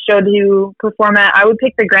award show to perform at, I would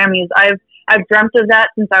pick the Grammys. I've dreamt of that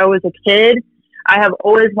since I was a kid. I have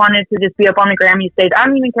always wanted to just be up on the Grammy stage. I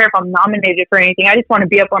don't even care if I'm nominated for anything. I just want to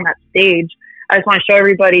be up on that stage. I just want to show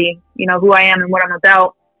everybody, who I am and what I'm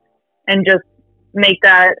about, and just make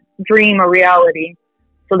that dream a reality.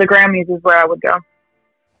 So the Grammys is where I would go.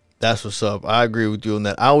 That's what's up. I agree with you on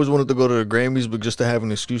that. I always wanted to go to the Grammys, but just to have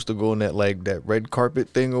an excuse to go on that that red carpet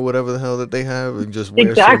thing or whatever the hell that they have, and just wear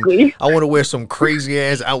exactly. I want to wear some crazy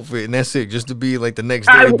ass outfit, and that's it. Just to be like the next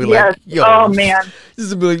day, and be like, yo, oh man,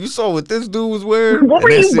 just to be like, you saw what this dude was wearing. What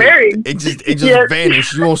were you wearing? It just yes.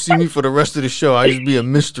 vanished. You won't see me for the rest of the show. I just be a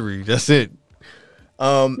mystery. That's it.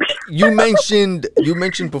 You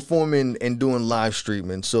mentioned performing and doing live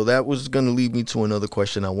streaming, so that was gonna lead me to another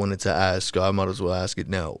question I wanted to ask. I might as well ask it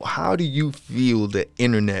now. How do you feel the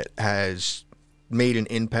internet has made an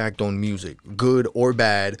impact on music, good or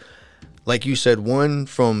bad? Like you said, one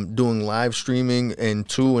from doing live streaming, and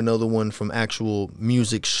two, another one from actual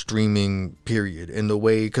music streaming, period. In the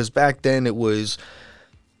way, because back then it was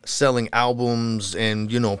selling albums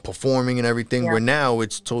and, you know, performing and everything, where now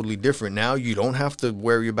it's totally different. Now you don't have to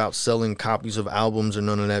worry about selling copies of albums or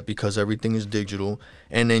none of that, because everything is digital.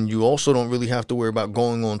 And then you also don't really have to worry about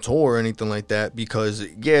going on tour or anything like that, because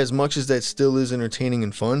as much as that still is entertaining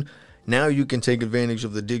and fun, now you can take advantage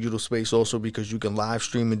of the digital space also, because you can live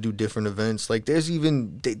stream and do different events. Like there's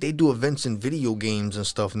even they do events in video games and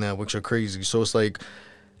stuff now, which are crazy. So it's like,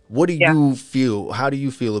 what do you feel? How do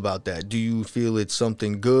you feel about that? Do you feel it's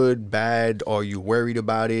something good, bad? Are you worried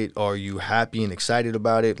about it? Are you happy and excited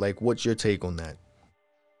about it? Like, what's your take on that?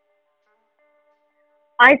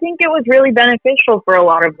 I think it was really beneficial for a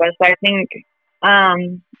lot of us. I think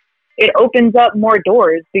it opens up more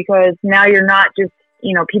doors, because now you're not just,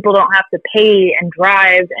 you know, people don't have to pay and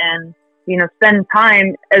drive and, you know, spend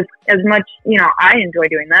time as much. You know, I enjoy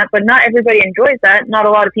doing that, but not everybody enjoys that. Not a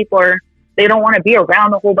lot of people they don't want to be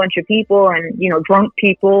around a whole bunch of people and, you know, drunk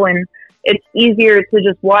people. And it's easier to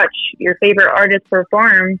just watch your favorite artist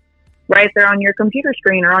perform right there on your computer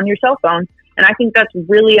screen or on your cell phone. And I think that's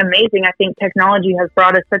really amazing. I think technology has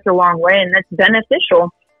brought us such a long way, and it's beneficial.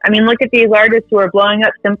 I mean, look at these artists who are blowing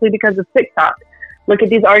up simply because of TikTok. Look at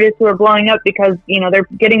these artists who are blowing up because, you know, they're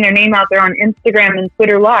getting their name out there on Instagram and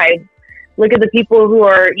Twitter Live. Look at the people who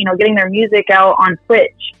are, you know, getting their music out on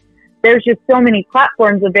Twitch. There's just so many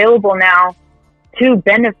platforms available now to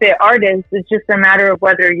benefit artists. It's just a matter of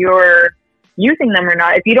whether you're using them or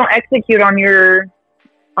not. If you don't execute on your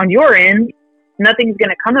end, nothing's going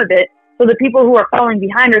to come of it. So the people who are falling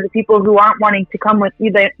behind are the people who aren't wanting to come with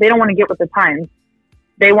you. They don't want to get with the times.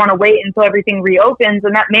 They want to wait until everything reopens,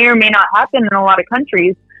 and that may or may not happen in a lot of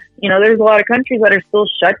countries. You know, there's a lot of countries that are still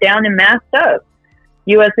shut down and masked up.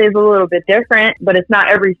 USA is a little bit different, but it's not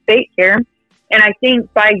every state here. And I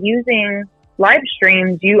think by using live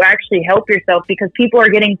streams, you actually help yourself, because people are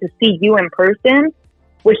getting to see you in person,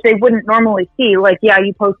 which they wouldn't normally see. Like, yeah,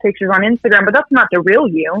 you post pictures on Instagram, but that's not the real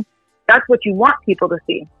you. That's what you want people to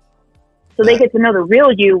see. So they get to know the real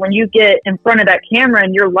you when you get in front of that camera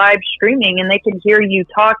and you're live streaming, and they can hear you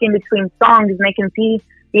talk in between songs, and they can see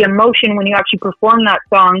the emotion when you actually perform that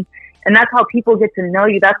song. And that's how people get to know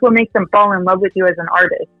you. That's what makes them fall in love with you as an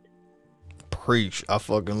artist. Preach. I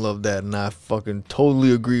fucking love that, and I fucking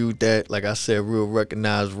totally agree with that. Like I said, real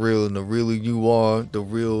recognize real, and the realer you are, the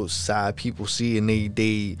real side people see, and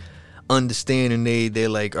they understand, and they're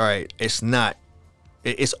like, all right,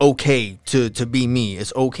 it's okay to be me.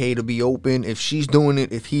 It's okay to be open. If she's doing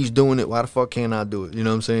it, if he's doing it, why the fuck can't I do it? You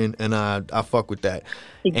know what I'm saying? And I fuck with that.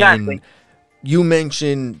 Exactly. And you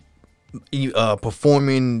mentioned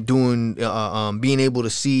performing, doing, being able to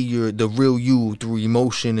see the real you through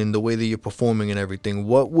emotion and the way that you're performing and everything.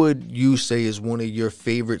 What would you say is one of your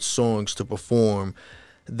favorite songs to perform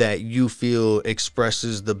that you feel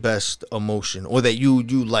expresses the best emotion, or that you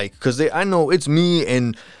like? Because I know it's me,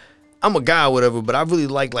 and I'm a guy or whatever, but I really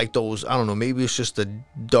like those, I don't know, maybe it's just a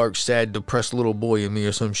dark, sad, depressed little boy in me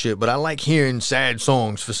or some shit, but I like hearing sad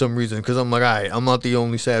songs for some reason, because I'm like, all right, I'm not the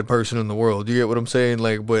only sad person in the world. You get what I'm saying?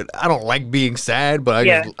 Like, but I don't like being sad, but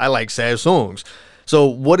I like sad songs. So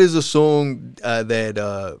what is a song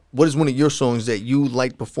what is one of your songs that you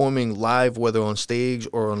like performing live, whether on stage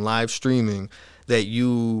or on live streaming, that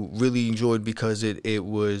you really enjoyed because it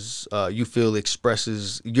was you feel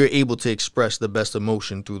you're able to express the best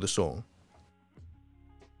emotion through the song?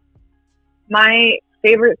 My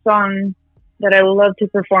favorite song that I love to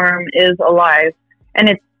perform is Alive, and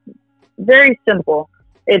it's very simple.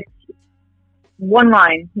 It's one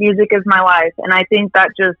line: music is my life. And I think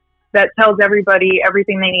that tells everybody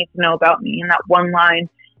everything they need to know about me in that one line.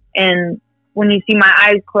 And when you see my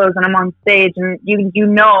eyes close and I'm on stage, and you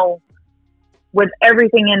know, with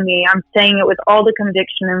everything in me, I'm saying it with all the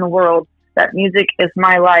conviction in the world that music is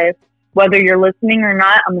my life. Whether you're listening or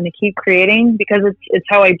not, I'm going to keep creating, because it's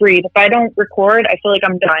how I breathe. If I don't record, I feel like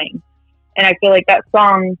I'm dying. And I feel like that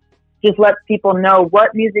song just lets people know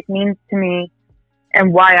what music means to me,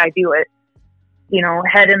 and why I do it. You know,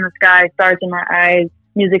 head in the sky, stars in my eyes,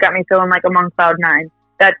 music got me feeling like I'm on cloud nine.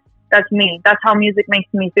 That's me. That's how music makes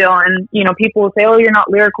me feel. And, you know, people will say, oh, you're not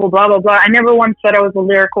lyrical, blah, blah, blah. I never once said I was a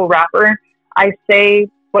lyrical rapper. I say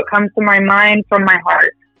what comes to my mind from my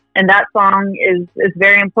heart. And that song is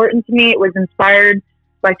very important to me. It was inspired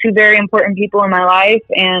by two very important people in my life.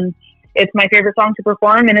 And it's my favorite song to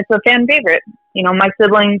perform. And it's a fan favorite. You know, my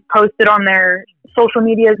siblings post it on their social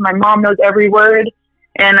medias. My mom knows every word.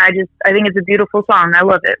 And I think it's a beautiful song. I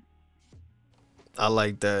love it. I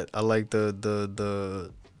like that. I like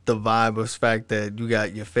the vibe of the fact that you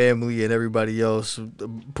got your family and everybody else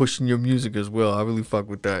pushing your music as well. I really fuck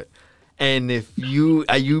with that. And if you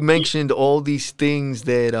mentioned all these things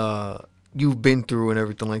that you've been through and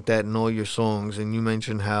everything like that in all your songs, and you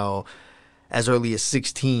mentioned how as early as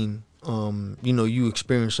 16, you know, you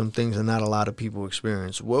experienced some things that not a lot of people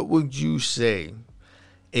experience. What would you say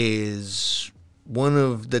is one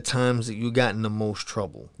of the times that you got in the most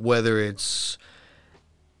trouble, whether it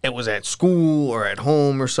was at school or at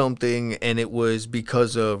home or something, and it was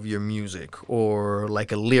because of your music or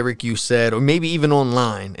like a lyric you said, or maybe even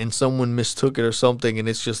online and someone mistook it or something, and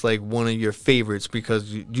it's just like one of your favorites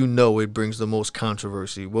because you know it brings the most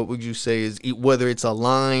controversy? What would you say is, whether it's a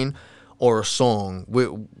line or a song,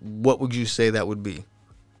 what would you say that would be?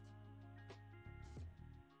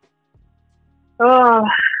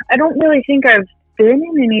 I don't really think I've been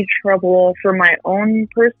in any trouble for my own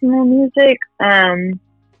personal music. I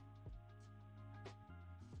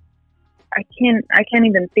can't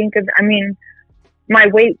even think of. I mean, my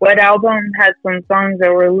Wait What album has some songs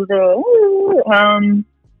that were a little,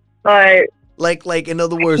 but like in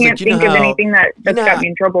other words, I can't think of anything that's got me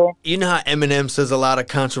in trouble. You know how Eminem says a lot of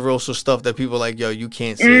controversial stuff that people are like, yo, you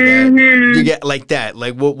can't say Mm-hmm. that. You get like that.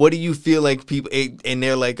 Like, what do you feel like people? And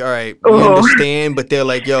they're like, all right, we understand, but they're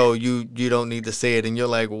like, yo, you don't need to say it, and you're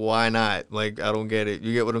like, why not? Like, I don't get it.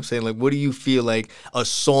 You get what I'm saying? Like, what do you feel like a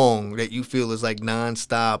song that you feel is like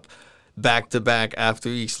nonstop, back to back after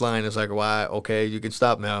each line is like, why? Okay, you can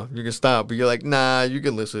stop now. You can stop. But you're like, nah, you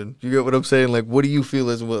can listen. You get what I'm saying? Like, what do you feel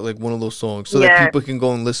is like one of those songs so that people can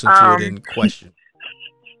go and listen to it and question?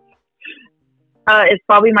 It's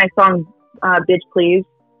probably my song, Bitch Please.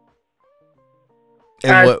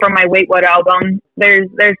 From my Wait What album. There's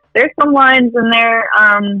some lines in there.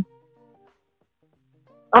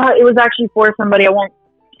 It was actually for somebody. I won't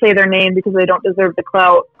say their name because they don't deserve the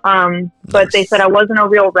clout. But they said I wasn't a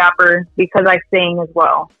real rapper because I sang as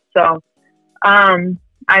well. So I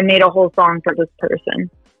made a whole song for this person.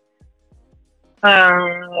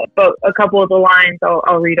 But a couple of the lines,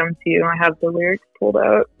 I'll read them to you. I have the lyrics pulled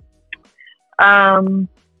out.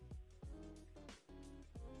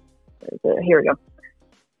 Here we go.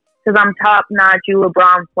 Because I'm top notch, you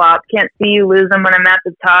LeBron flop. Can't see you losing when I'm at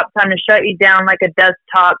the top. Time to shut you down like a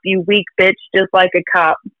desktop. You weak bitch, just like a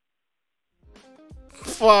cop.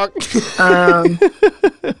 Fuck.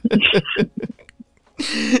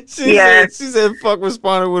 She said fuck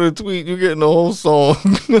responded with a tweet. You're getting the whole song.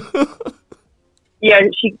 Yeah,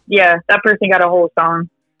 that person got a whole song.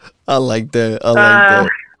 I like that.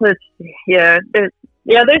 Let's see. There's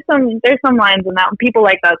some lines in that one. People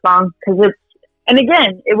like that song because and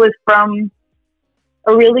again, it was from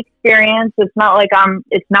a real experience. It's not like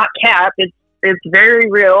it's not cap. It's very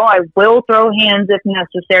real. I will throw hands if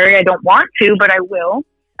necessary. I don't want to, but I will.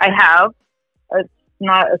 I have. It's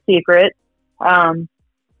not a secret.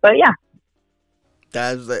 But yeah.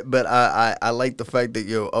 But I like the fact that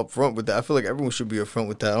you're upfront with that. I feel like everyone should be upfront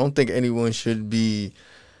with that. I don't think anyone should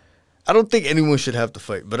have to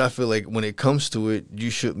fight, but I feel like when it comes to it, you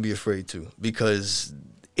shouldn't be afraid to, because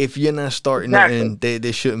if you're not starting nothing,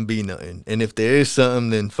 there shouldn't be nothing. And if there is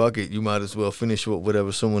something, then fuck it. You might as well finish with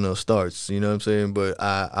whatever someone else starts. You know what I'm saying? But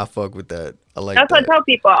I fuck with that. I like That's that. What I tell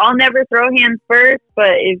people. I'll never throw hands first,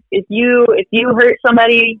 but if you hurt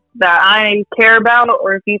somebody that I care about,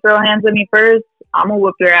 or if you throw hands at me first, I'm gonna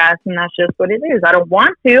whoop your ass, and that's just what it is. I don't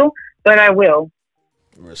want to, but I will.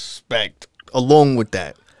 Respect. Along with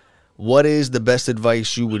that, what is the best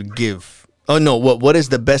advice you would give? Oh no, what is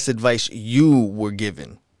the best advice you were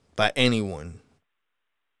given by anyone?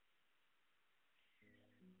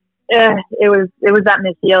 It was that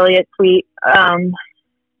Missy Elliott tweet. I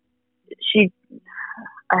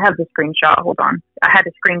have the screenshot. Hold on. I had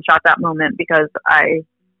to screenshot that moment because I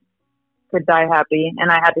could die happy,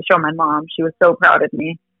 and I had to show my mom. She was so proud of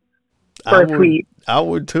me for a tweet. I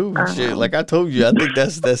would too. Shit, like I told you, I think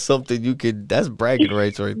that's something you could. That's bragging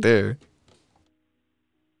rights right there.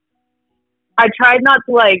 I tried not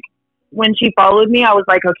to, when she followed me, I was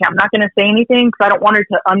like, okay, I'm not going to say anything because I don't want her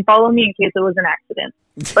to unfollow me in case it was an accident.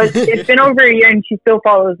 But it's been over a year and she still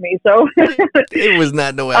follows me. So it was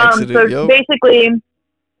not no accident. So yo. basically,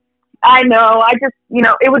 I know. I just,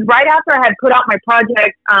 it was right after I had put out my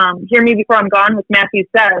project, Hear Me Before I'm Gone with Matthew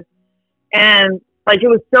Seth. And like, it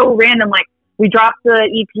was so random. Like, we dropped the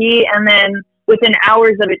EP, and then within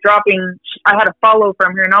hours of it dropping, I had a follow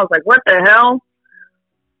from her, and I was like, what the hell?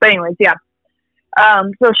 But anyways, yeah.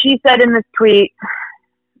 So she said in this tweet,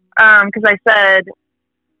 because I said,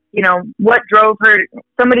 what drove her?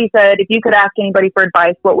 Somebody said, if you could ask anybody for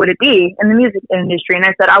advice, what would it be in the music industry? And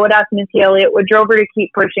I said, I would ask Missy Elliott what drove her to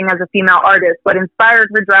keep pushing as a female artist, what inspired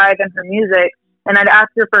her drive and her music, and I'd ask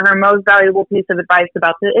her for her most valuable piece of advice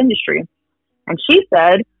about the industry. And she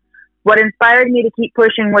said, what inspired me to keep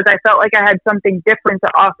pushing was I felt like I had something different to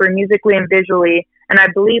offer musically and visually, and I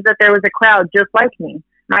believed that there was a crowd just like me.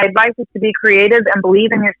 My advice is to be creative and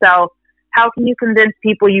believe in yourself. How can you convince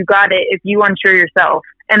people you got it if you unsure yourself?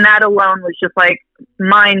 And that alone was just like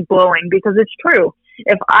mind blowing, because it's true.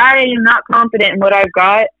 If I am not confident in what I've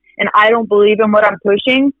got and I don't believe in what I'm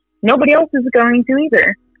pushing, nobody else is going to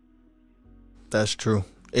either. That's true.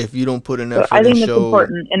 If you don't put an effort, I think that's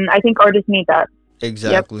important, and I think artists need that.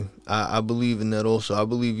 Exactly. Yep. I believe in that also. I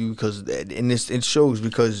believe you because it shows,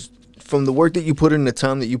 because from the work that you put in, the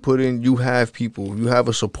time that you put in, you have people, you have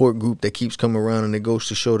a support group that keeps coming around, and it goes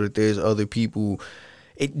to show that there's other people.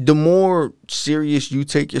 The more serious you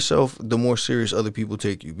take yourself, the more serious other people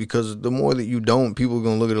take you, because the more that you don't, people are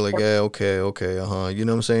going to look at it like, yeah, okay, you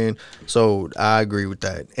know what I'm saying? So I agree with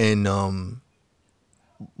that. And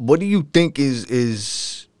what do you think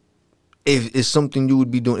is something you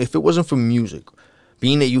would be doing if it wasn't for music?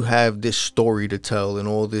 Being that you have this story to tell and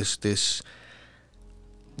all this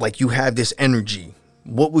like you have this energy,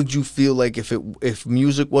 what would you feel like if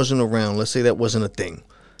music wasn't around? Let's say that wasn't a thing.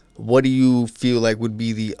 What do you feel like would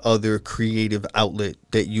be the other creative outlet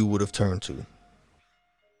that you would have turned to?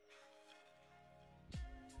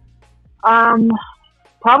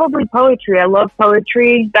 Probably poetry. I love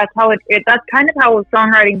poetry. That's how that's kind of how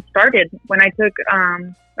songwriting started. When I took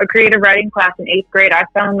a creative writing class in 8th grade, I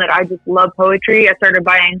found that I just love poetry. I started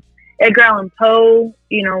buying Edgar Allan Poe,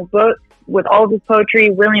 books with all of his poetry,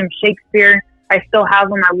 William Shakespeare. I still have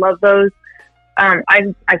them. I love those.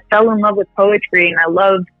 I fell in love with poetry, and I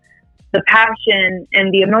love the passion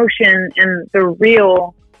and the emotion and the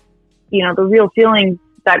real feeling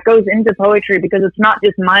that goes into poetry, because it's not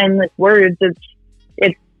just mindless words.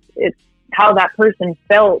 It's how that person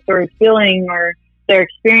felt or is feeling or their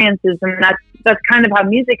experiences. And that's kind of how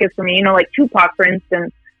music is for me. Like Tupac, for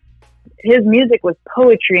instance, his music was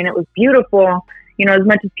poetry, and it was beautiful. As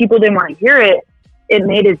much as people didn't want to hear it, it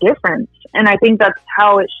made a difference. And I think that's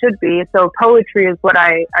how it should be. So poetry is what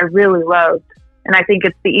I really love. And I think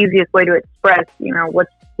it's the easiest way to express,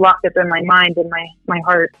 what's locked up in my mind and my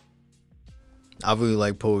heart. I really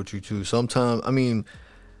like poetry too. Sometimes,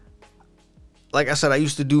 like I said, I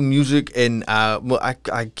used to do music, and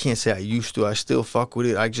I can't say I used to. I still fuck with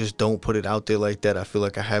it. I just don't put it out there like that. I feel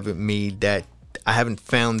like I haven't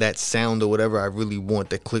found that sound or whatever I really want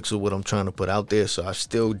that clicks with what I'm trying to put out there. So I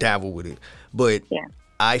still dabble with it. But yeah.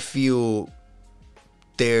 I feel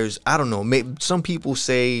I don't know, maybe some people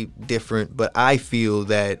say different, but I feel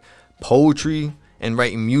that poetry and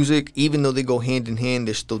writing music, even though they go hand in hand,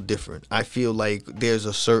 they're still different. I feel like there's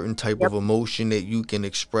a certain type of emotion that you can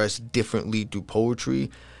express differently through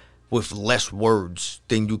poetry with less words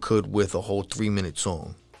than you could with a whole 3-minute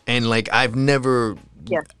song. And like, I've never,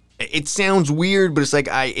 it sounds weird, but it's like,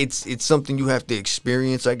 it's something you have to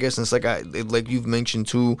experience, I guess. And it's like you've mentioned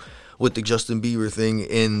too, with the Justin Bieber thing,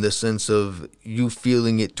 in the sense of you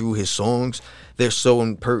feeling it through his songs. They're so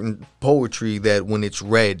important poetry that when it's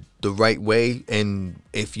read the right way, and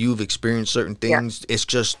if you've experienced certain things, it's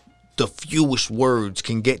just the fewest words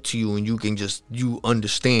can get to you, and you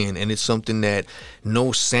understand. And it's something that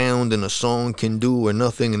no sound in a song can do or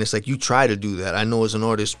nothing. And it's like, you try to do that. I know as an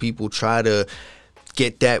artist, people try to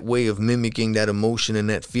get that way of mimicking that emotion and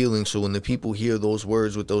that feeling, so when the people hear those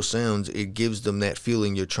words with those sounds, it gives them that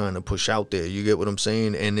feeling you're trying to push out there. You get what I'm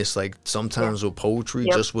saying? And it's like, sometimes with poetry,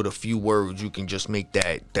 just with a few words, you can just make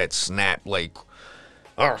that snap, like,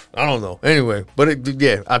 I don't know. Anyway, but I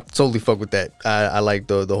totally fuck with that. I like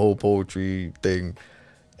the whole poetry thing.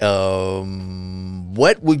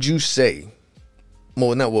 What would you say?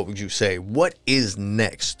 Well, not what would you say. What is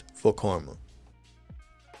next for Karma?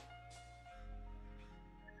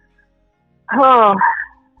 Oh,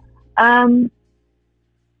 I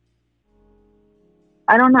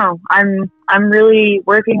don't know. I'm really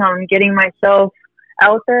working on getting myself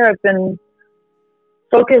out there. I've been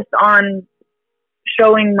focused on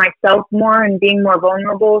showing myself more and being more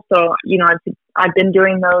vulnerable. So, I've been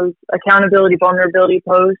doing those accountability, vulnerability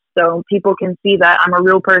posts so people can see that I'm a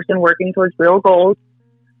real person working towards real goals.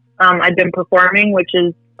 I've been performing, which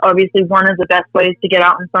is obviously one of the best ways to get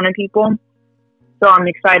out in front of people. So I'm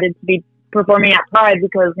excited to be performing at Pride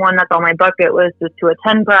because one, that's on my bucket list, is to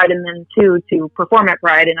attend Pride, and then two, to perform at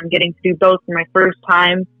Pride. And I'm getting to do both for my first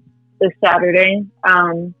time this Saturday.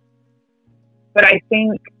 But I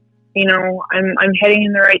think, you know, I'm heading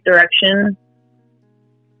in the right direction.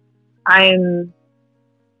 I'm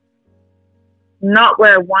not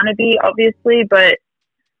where I want to be, obviously, but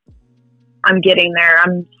I'm getting there.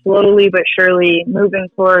 I'm slowly but surely moving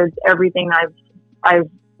towards everything I've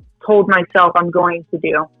told myself I'm going to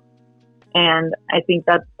do. And I think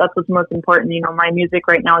that's what's most important. You know, my music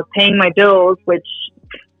right now is paying my bills, which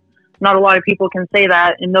not a lot of people can say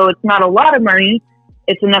that. And though it's not a lot of money,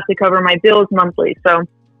 it's enough to cover my bills monthly. So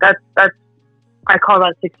that's I call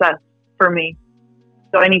that success for me.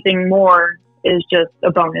 So anything more is just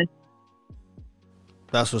a bonus.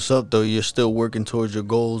 That's what's up, though. You're still working towards your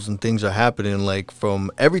goals and things are happening. Like,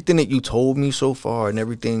 from everything that you told me so far and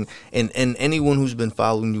everything, and anyone who's been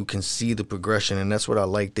following you can see the progression. And that's what I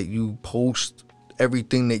like, that you post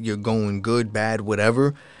everything that you're going, good, bad,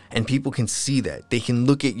 whatever, and people can see that. They can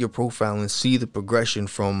look at your profile and see the progression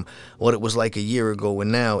from what it was like a year ago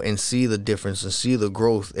and now, and see the difference and see the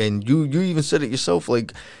growth. And you even said it yourself,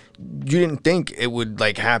 like, you didn't think it would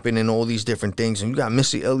like happen and all these different things, and you got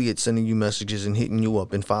Missy Elliott sending you messages and hitting you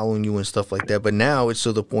up and following you and stuff like that. But now it's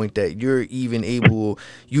to the point that you're even able,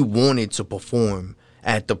 you wanted to perform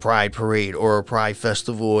at the Pride Parade or a Pride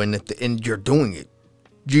Festival, and you're doing it.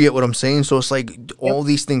 Do you get what I'm saying? So it's like all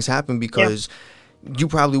these things happen because you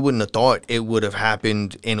probably wouldn't have thought it would have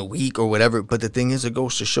happened in a week or whatever. But the thing is, it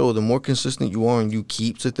goes to show, the more consistent you are and you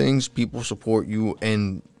keep to things, people support you.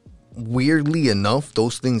 And weirdly enough,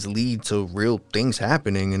 those things lead to real things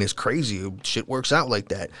happening, and it's crazy. Shit works out like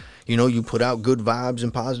that. You know, you put out good vibes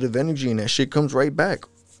and positive energy, and that shit comes right back.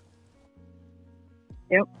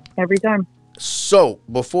 Yep, every time. So,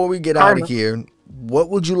 before we get out of here, what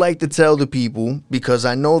would you like to tell the people? Because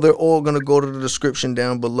I know they're all going to go to the description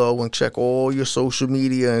down below and check all your social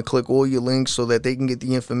media and click all your links so that they can get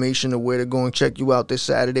the information of where to go and check you out this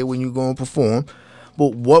Saturday when you go and perform.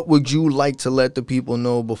 But what would you like to let the people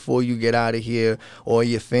know before you get out of here, or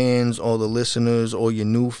your fans, or the listeners, or your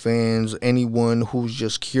new fans, anyone who's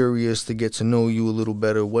just curious to get to know you a little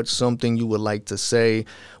better? What's something you would like to say?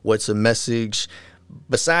 What's a message?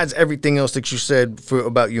 Besides everything else that you said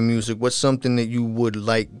about your music, what's something that you would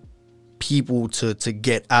like people to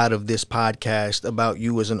get out of this podcast about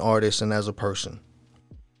you as an artist and as a person?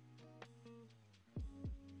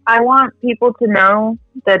 I want people to know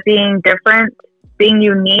that being different, being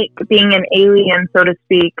unique, being an alien, so to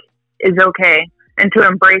speak, is okay. And to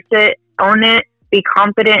embrace it, own it, be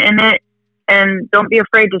confident in it, and don't be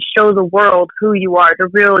afraid to show the world who you are, the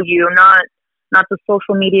real you, not the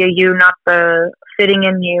social media you, not the fitting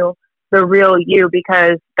in you, the real you,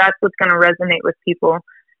 because that's what's going to resonate with people.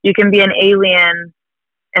 You can be an alien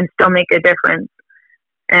and still make a difference.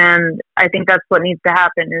 And I think that's what needs to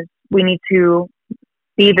happen, is we need to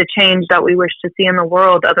be the change that we wish to see in the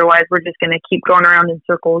world. Otherwise, we're just going to keep going around in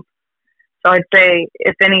circles. So I'd say,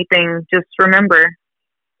 if anything, just remember,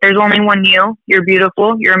 there's only one you. You're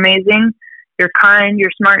beautiful. You're amazing. You're kind.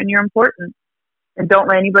 You're smart, and you're important. And don't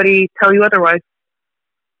let anybody tell you otherwise.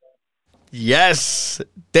 Yes.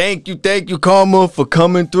 Thank you, Karma, for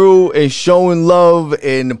coming through and showing love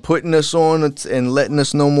and putting us on and letting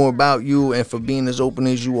us know more about you, and for being as open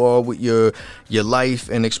as you are with your life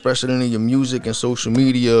and expressing it in your music and social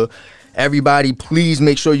media. Everybody, please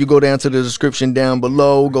make sure you go down to the description down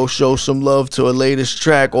below. Go show some love to her latest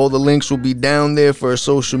track. All the links will be down there for her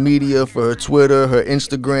social media, for her Twitter, her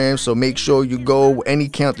Instagram. So make sure you go, any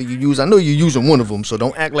account that you use. I know you're using one of them, so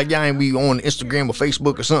don't act like y'all ain't be on Instagram or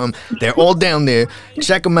Facebook or something. They're all down there.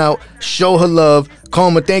 Check them out. Show her love.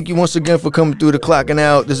 Karma, thank you once again for coming through the Clocking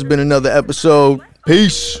Out. This has been another episode.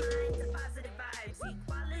 Peace.